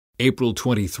April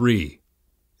 23.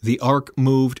 The ark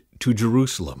moved to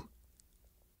Jerusalem.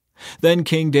 Then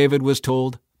King David was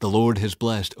told, "The Lord has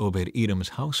blessed Obed-Edom's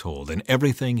household and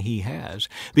everything he has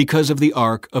because of the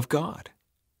ark of God."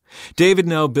 David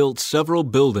now built several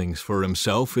buildings for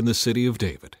himself in the city of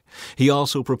David. He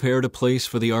also prepared a place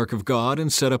for the ark of God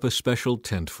and set up a special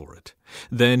tent for it.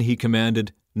 Then he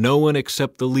commanded, "No one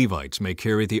except the Levites may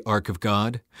carry the ark of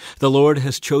God. The Lord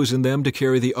has chosen them to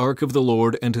carry the ark of the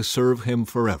Lord and to serve him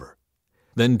forever."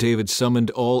 Then David summoned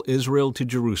all Israel to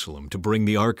Jerusalem to bring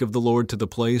the ark of the Lord to the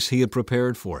place he had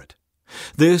prepared for it.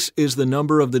 This is the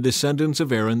number of the descendants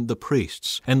of Aaron, the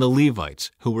priests, and the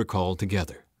Levites who were called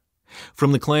together.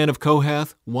 From the clan of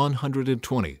Kohath,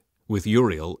 120, with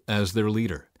Uriel as their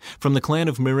leader. From the clan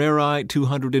of Merari,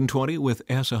 220, with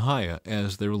Asahiah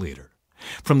as their leader.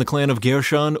 From the clan of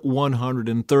Gershon,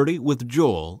 130, with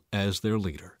Joel as their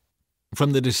leader.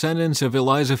 From the descendants of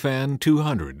Elizaphan,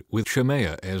 200, with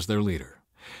Shemaiah as their leader.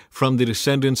 From the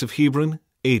descendants of Hebron,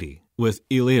 80, with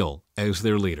Eliel as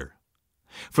their leader.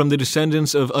 From the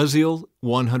descendants of Uzziel,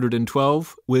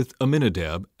 112, with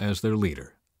Aminadab as their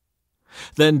leader.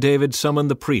 Then David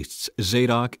summoned the priests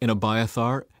Zadok and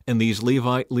Abiathar, and these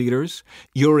Levite leaders,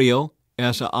 Uriel,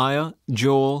 Asaiah,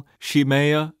 Joel,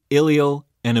 Shemaiah, Eliel,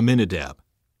 and Aminadab.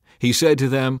 He said to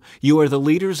them, "You are the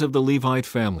leaders of the Levite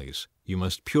families. You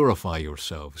must purify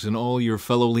yourselves and all your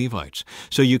fellow Levites,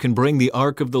 so you can bring the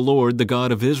ark of the Lord, the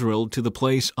God of Israel, to the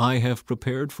place I have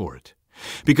prepared for it.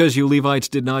 Because you Levites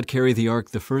did not carry the ark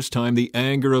the first time, the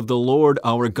anger of the Lord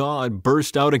our God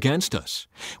burst out against us.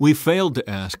 We failed to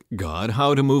ask God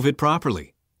how to move it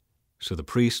properly." So the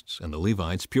priests and the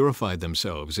Levites purified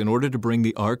themselves in order to bring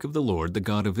the ark of the Lord, the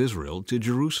God of Israel, to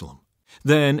Jerusalem.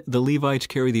 Then the Levites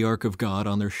carried the ark of God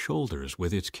on their shoulders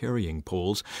with its carrying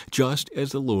poles, just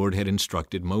as the Lord had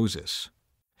instructed Moses.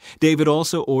 David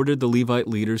also ordered the Levite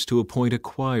leaders to appoint a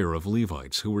choir of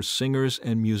Levites who were singers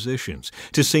and musicians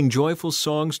to sing joyful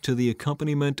songs to the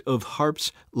accompaniment of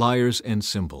harps, lyres, and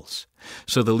cymbals.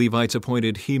 So the Levites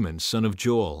appointed Heman, son of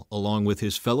Joel, along with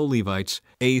his fellow Levites,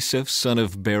 Asaph, son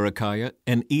of Berechiah,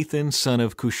 and Ethan, son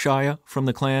of Cushiah, from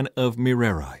the clan of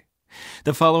Merari.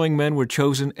 The following men were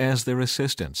chosen as their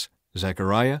assistants: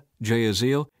 Zechariah,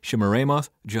 Jahaziel, Shemiramoth,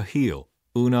 Jehiel,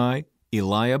 Unai,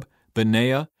 Eliab,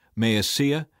 Benaiah,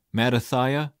 Maaseiah,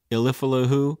 Mattathiah,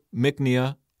 Eliphalahu,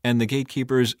 Micniah, and the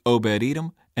gatekeepers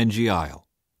Obed-Edom and Jeiel.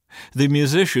 The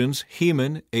musicians,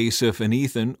 Heman, Asaph, and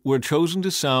Ethan, were chosen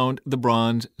to sound the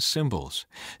bronze cymbals.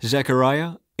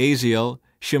 Zechariah, Aziel,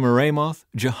 Shemiramoth,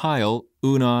 Jehiel,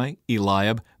 Unai,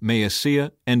 Eliab,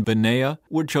 Maaseiah, and Benaiah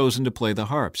were chosen to play the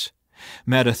harps.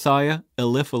 Mattathiah,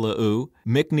 Eliphalahu,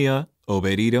 Micniah,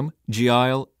 Obed-Edom,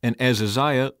 Jeiel, and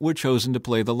Azaziah were chosen to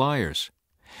play the lyres.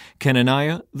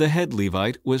 Kenaniah, the head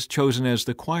Levite, was chosen as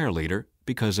the choir leader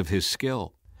because of his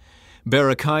skill.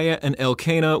 Berechiah and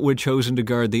Elkanah were chosen to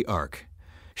guard the ark.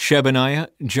 Shebaniah,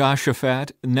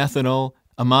 Joshaphat, Nethanel,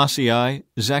 Amasai,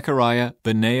 Zechariah,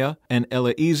 Benaiah, and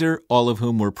Eleazar, all of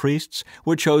whom were priests,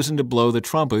 were chosen to blow the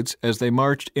trumpets as they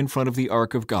marched in front of the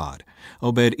ark of God.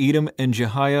 Obed-Edom and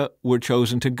Jehiah were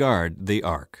chosen to guard the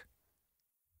ark.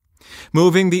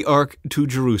 Moving the ark to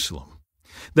Jerusalem.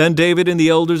 Then David and the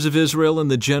elders of Israel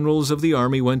and the generals of the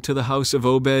army went to the house of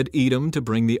Obed-Edom to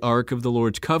bring the ark of the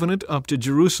Lord's covenant up to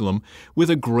Jerusalem with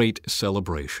a great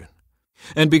celebration.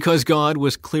 And because God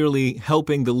was clearly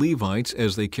helping the Levites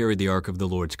as they carried the ark of the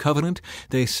Lord's covenant,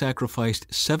 they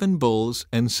sacrificed 7 bulls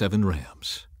and 7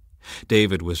 rams.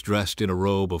 David was dressed in a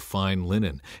robe of fine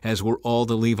linen, as were all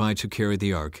the Levites who carried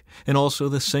the ark, and also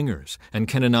the singers, and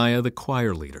Kenaniah the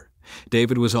choir leader.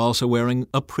 David was also wearing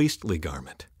a priestly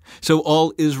garment. So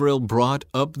all Israel brought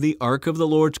up the ark of the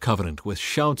Lord's covenant with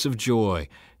shouts of joy,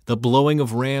 the blowing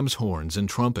of ram's horns and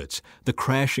trumpets, the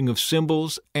crashing of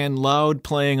cymbals, and loud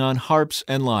playing on harps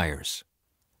and lyres.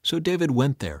 So David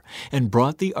went there and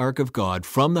brought the ark of God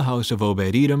from the house of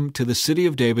Obed-Edom to the city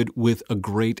of David with a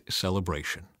great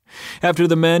celebration. After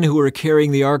the men who were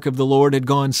carrying the ark of the Lord had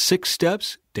gone 6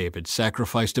 steps, David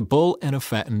sacrificed a bull and a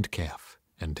fattened calf.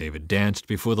 And David danced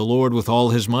before the Lord with all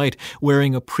his might,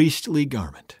 wearing a priestly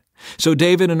garment. So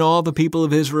David and all the people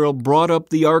of Israel brought up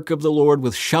the ark of the Lord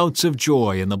with shouts of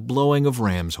joy and the blowing of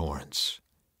ram's horns.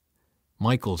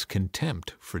 Michal's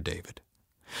contempt for David.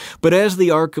 But as the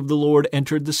ark of the Lord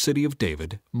entered the city of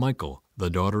David, Michal,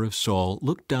 the daughter of Saul,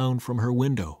 looked down from her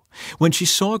window. When she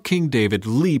saw King David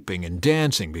leaping and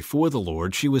dancing before the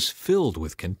Lord, she was filled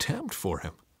with contempt for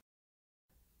him.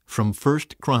 From 1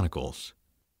 Chronicles.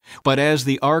 But as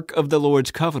the ark of the Lord's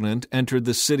covenant entered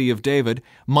the city of David,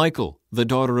 Michal, the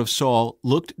daughter of Saul,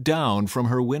 looked down from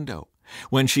her window.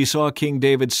 When she saw King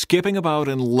David skipping about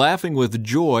and laughing with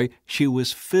joy, she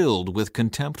was filled with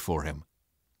contempt for him.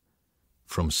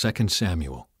 From 2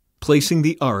 Samuel, placing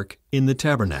the ark in the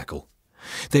tabernacle.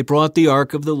 They brought the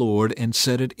ark of the Lord and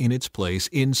set it in its place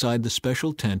inside the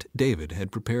special tent David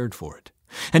had prepared for it.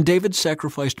 And David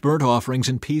sacrificed burnt offerings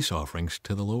and peace offerings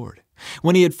to the Lord.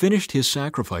 When he had finished his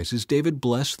sacrifices, David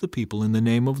blessed the people in the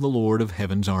name of the Lord of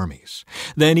heaven's armies.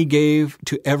 Then he gave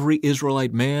to every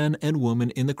Israelite man and woman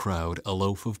in the crowd a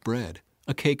loaf of bread,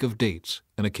 a cake of dates,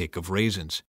 and a cake of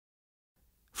raisins.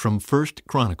 From 1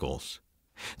 Chronicles.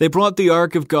 They brought the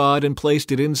ark of God and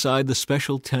placed it inside the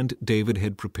special tent David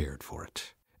had prepared for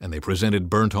it. And they presented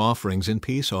burnt offerings and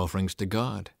peace offerings to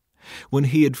God. When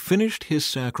he had finished his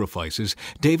sacrifices,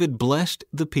 David blessed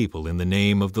the people in the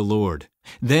name of the Lord.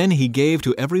 Then he gave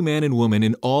to every man and woman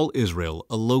in all Israel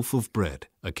a loaf of bread,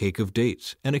 a cake of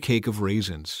dates, and a cake of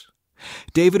raisins.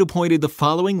 David appointed the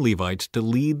following Levites to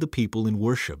lead the people in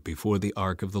worship before the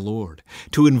ark of the Lord,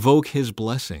 to invoke his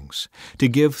blessings, to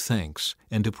give thanks,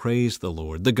 and to praise the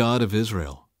Lord, the God of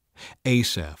Israel.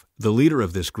 Asaph, the leader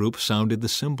of this group, sounded the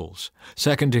cymbals.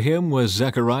 Second to him was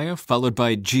Zechariah, followed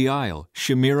by Jeiel,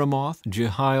 Shemiramoth,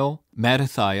 Jehiel,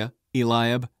 Mattithiah,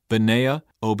 Eliab, Benaiah,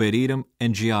 Obed-Edom,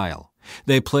 and Jeiel.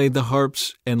 They played the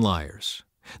harps and lyres.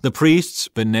 The priests,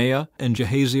 Benaiah and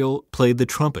Jehaziel, played the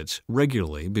trumpets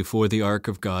regularly before the ark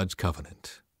of God's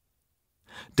covenant.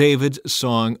 David's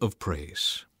Song of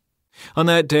Praise. On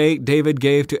that day, David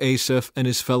gave to Asaph and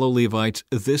his fellow Levites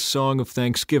this song of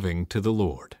thanksgiving to the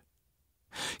Lord.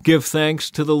 Give thanks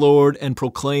to the Lord and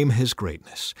proclaim his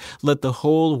greatness. Let the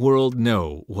whole world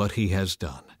know what he has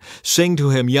done. Sing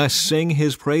to him, yes, sing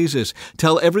his praises.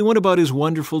 Tell everyone about his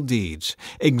wonderful deeds.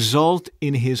 Exalt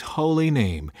in his holy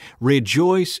name.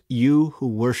 Rejoice, you who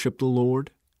worship the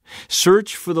Lord.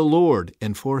 Search for the Lord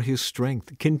and for his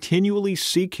strength. Continually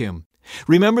seek him.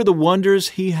 Remember the wonders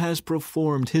he has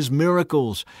performed, his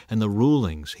miracles, and the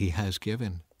rulings he has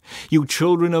given. You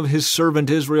children of his servant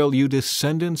Israel, you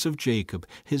descendants of Jacob,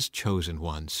 his chosen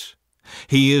ones.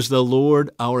 He is the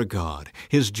Lord our God.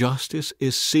 His justice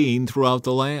is seen throughout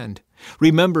the land.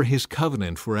 Remember his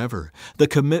covenant forever, the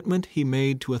commitment he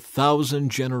made to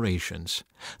 1,000 generations.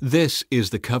 This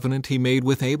is the covenant he made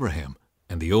with Abraham,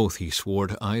 and the oath he swore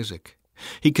to Isaac.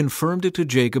 He confirmed it to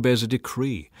Jacob as a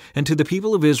decree, and to the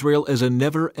people of Israel as a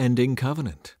never-ending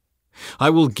covenant. I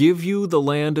will give you the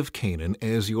land of Canaan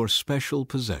as your special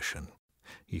possession.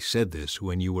 He said this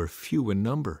when you were few in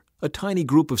number, a tiny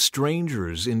group of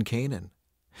strangers in Canaan.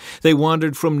 They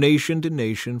wandered from nation to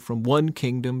nation, from one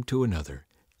kingdom to another,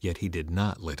 yet he did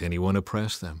not let anyone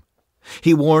oppress them.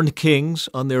 He warned kings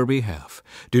on their behalf,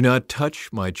 "Do not touch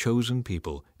my chosen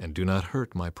people, and do not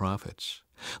hurt my prophets."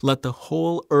 Let the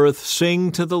whole earth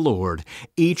sing to the Lord.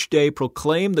 Each day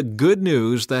proclaim the good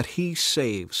news that he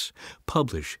saves.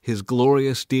 Publish his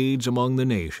glorious deeds among the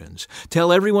nations.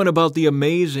 Tell everyone about the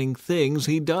amazing things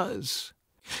he does.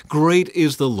 Great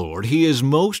is the Lord. He is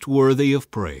most worthy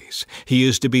of praise. He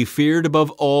is to be feared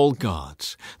above all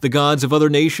gods. The gods of other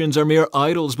nations are mere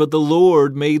idols, but the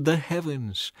Lord made the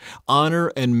heavens.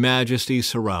 Honor and majesty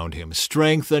surround him.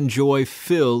 Strength and joy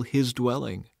fill his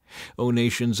dwelling. O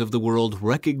nations of the world,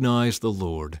 recognize the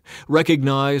Lord.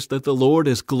 Recognize that the Lord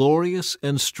is glorious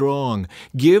and strong.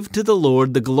 Give to the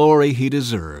Lord the glory he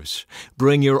deserves.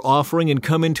 Bring your offering and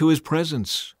come into his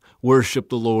presence. Worship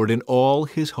the Lord in all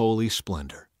his holy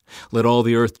splendor. Let all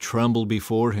the earth tremble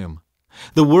before him.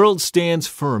 The world stands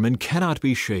firm and cannot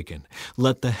be shaken.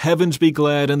 Let the heavens be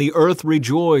glad and the earth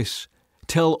rejoice.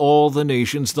 Tell all the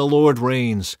nations the Lord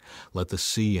reigns. Let the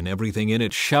sea and everything in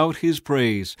it shout his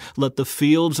praise. Let the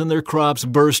fields and their crops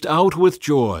burst out with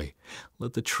joy.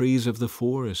 Let the trees of the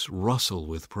forest rustle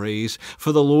with praise,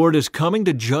 for the Lord is coming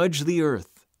to judge the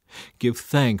earth. Give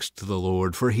thanks to the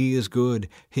Lord, for he is good.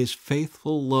 His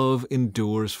faithful love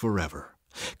endures forever.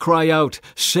 Cry out,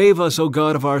 "Save us, O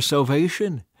God of our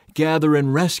salvation." Gather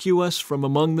and rescue us from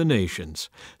among the nations,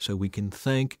 so we can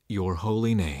thank your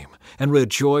holy name and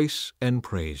rejoice and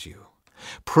praise you.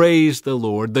 Praise the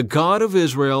Lord, the God of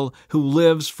Israel, who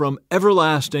lives from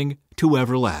everlasting to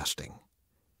everlasting.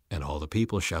 And all the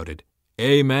people shouted,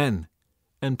 Amen,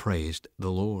 and praised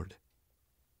the Lord.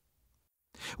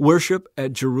 Worship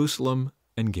at Jerusalem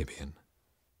and Gibeon.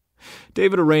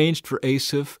 David arranged for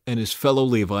Asaph and his fellow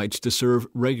Levites to serve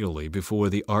regularly before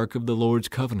the Ark of the Lord's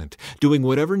covenant, doing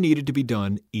whatever needed to be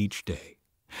done each day.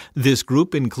 This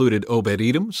group included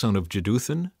Obed-Edom, son of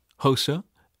Jeduthun, Hosah,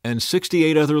 and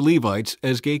 68 other Levites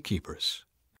as gatekeepers.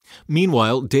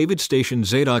 Meanwhile, David stationed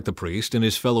Zadok the priest and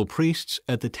his fellow priests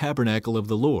at the tabernacle of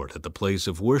the Lord at the place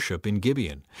of worship in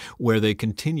Gibeon, where they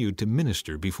continued to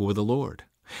minister before the Lord.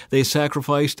 They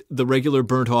sacrificed the regular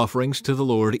burnt offerings to the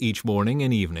Lord each morning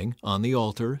and evening on the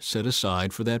altar set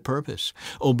aside for that purpose,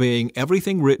 obeying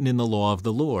everything written in the law of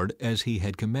the Lord as he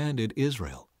had commanded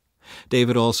Israel.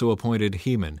 David also appointed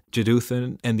Heman,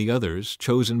 Jeduthun, and the others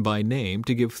chosen by name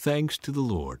to give thanks to the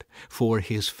Lord, for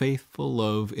his faithful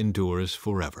love endures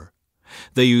forever.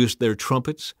 They used their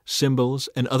trumpets, cymbals,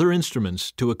 and other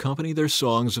instruments to accompany their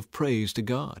songs of praise to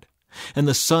God, and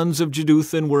the sons of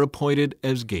Jeduthun were appointed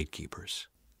as gatekeepers.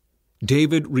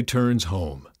 David returns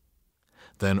home.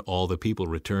 Then all the people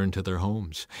returned to their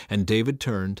homes, and David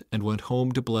turned and went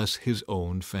home to bless his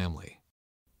own family.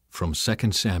 From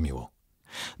 2 Samuel.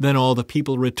 Then all the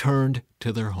people returned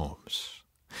to their homes.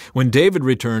 When David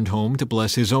returned home to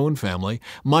bless his own family,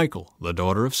 Michal, the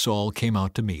daughter of Saul, came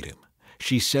out to meet him.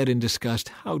 She said in disgust,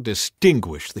 "How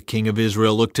distinguished the king of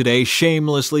Israel looked today,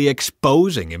 shamelessly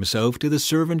exposing himself to the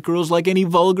servant girls like any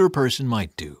vulgar person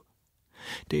might do."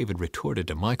 David retorted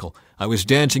to Michal, "I was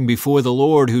dancing before the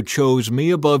Lord, who chose me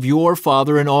above your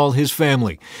father and all his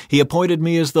family. He appointed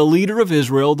me as the leader of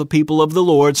Israel, the people of the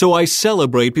Lord, so I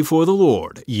celebrate before the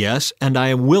Lord. Yes, and I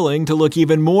am willing to look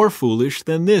even more foolish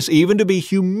than this, even to be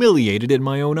humiliated in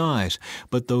my own eyes.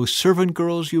 But those servant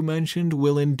girls you mentioned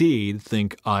will indeed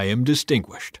think I am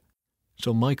distinguished."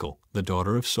 So Michal, the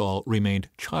daughter of Saul, remained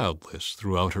childless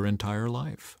throughout her entire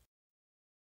life.